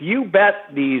 if you bet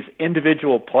these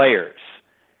individual players,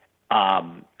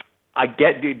 I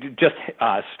get just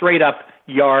straight up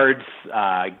yards,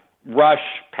 rush,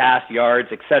 pass yards,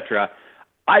 etc.,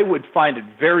 I would find it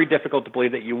very difficult to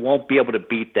believe that you won't be able to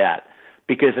beat that,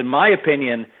 because in my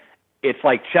opinion, it's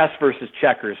like chess versus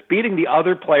checkers. Beating the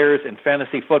other players in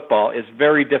fantasy football is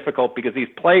very difficult, because these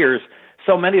players,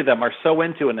 so many of them are so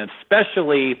into it, and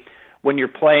especially when you're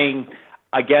playing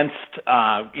against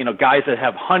guys that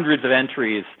have hundreds of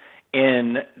entries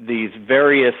in these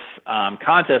various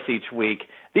contests each week.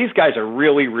 These guys are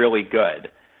really, really good.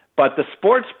 But the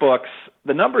sports books,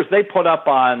 the numbers they put up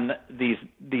on these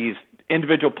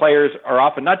individual players are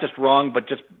often not just wrong, but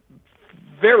just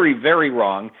very, very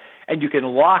wrong. And you can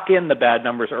lock in the bad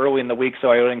numbers early in the week.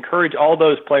 So I would encourage all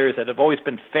those players that have always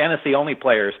been fantasy-only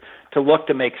players to look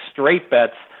to make straight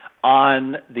bets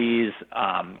on these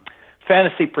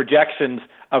fantasy projections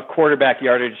of quarterback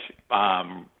yardage,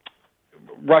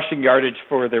 rushing yardage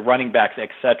for the running backs,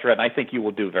 etc. And I think you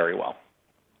will do very well.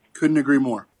 Couldn't agree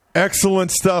more.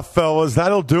 Excellent stuff, fellas.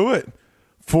 That'll do it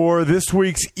for this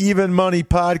week's Even Money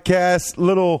podcast.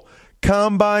 Little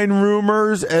combine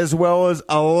rumors, as well as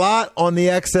a lot on the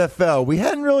XFL. We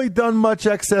hadn't really done much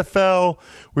XFL.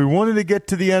 We wanted to get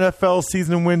to the NFL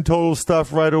season win total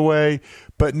stuff right away,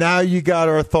 but now you got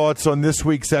our thoughts on this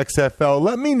week's XFL.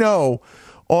 Let me know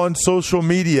on social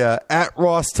media at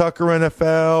Ross Tucker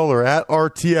NFL or at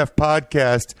RTF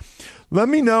Podcast. Let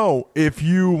me know if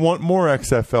you want more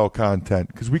XFL content,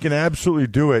 because we can absolutely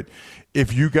do it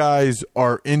if you guys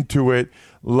are into it.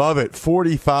 Love it.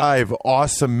 45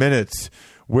 awesome minutes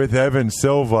with Evan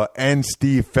Silva and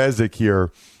Steve Fezzik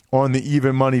here on the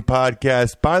Even Money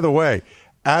podcast. By the way,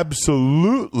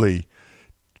 absolutely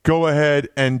go ahead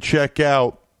and check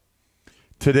out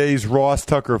today's Ross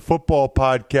Tucker football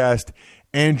podcast.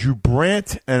 Andrew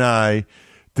Brandt and I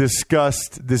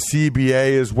discussed the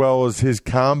CBA as well as his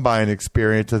combine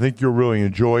experience. I think you'll really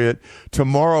enjoy it.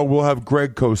 Tomorrow we'll have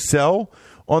Greg Cosell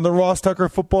on the Ross Tucker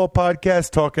Football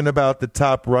Podcast talking about the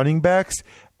top running backs,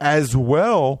 as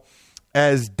well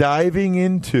as diving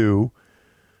into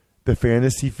the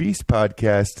Fantasy Feast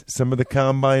podcast, some of the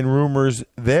combine rumors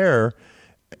there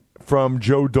from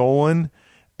Joe Dolan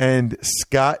and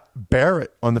Scott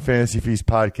Barrett on the Fantasy Feast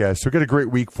podcast. So we've got a great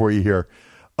week for you here.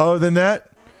 Other than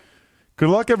that, good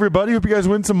luck, everybody. Hope you guys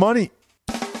win some money.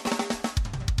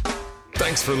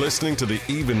 Thanks for listening to the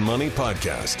Even Money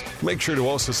Podcast. Make sure to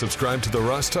also subscribe to the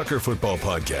Ross Tucker Football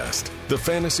Podcast, the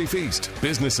Fantasy Feast,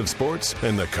 Business of Sports,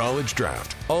 and the College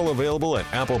Draft. All available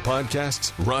at Apple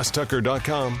Podcasts,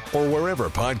 rosstucker.com, or wherever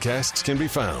podcasts can be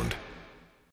found.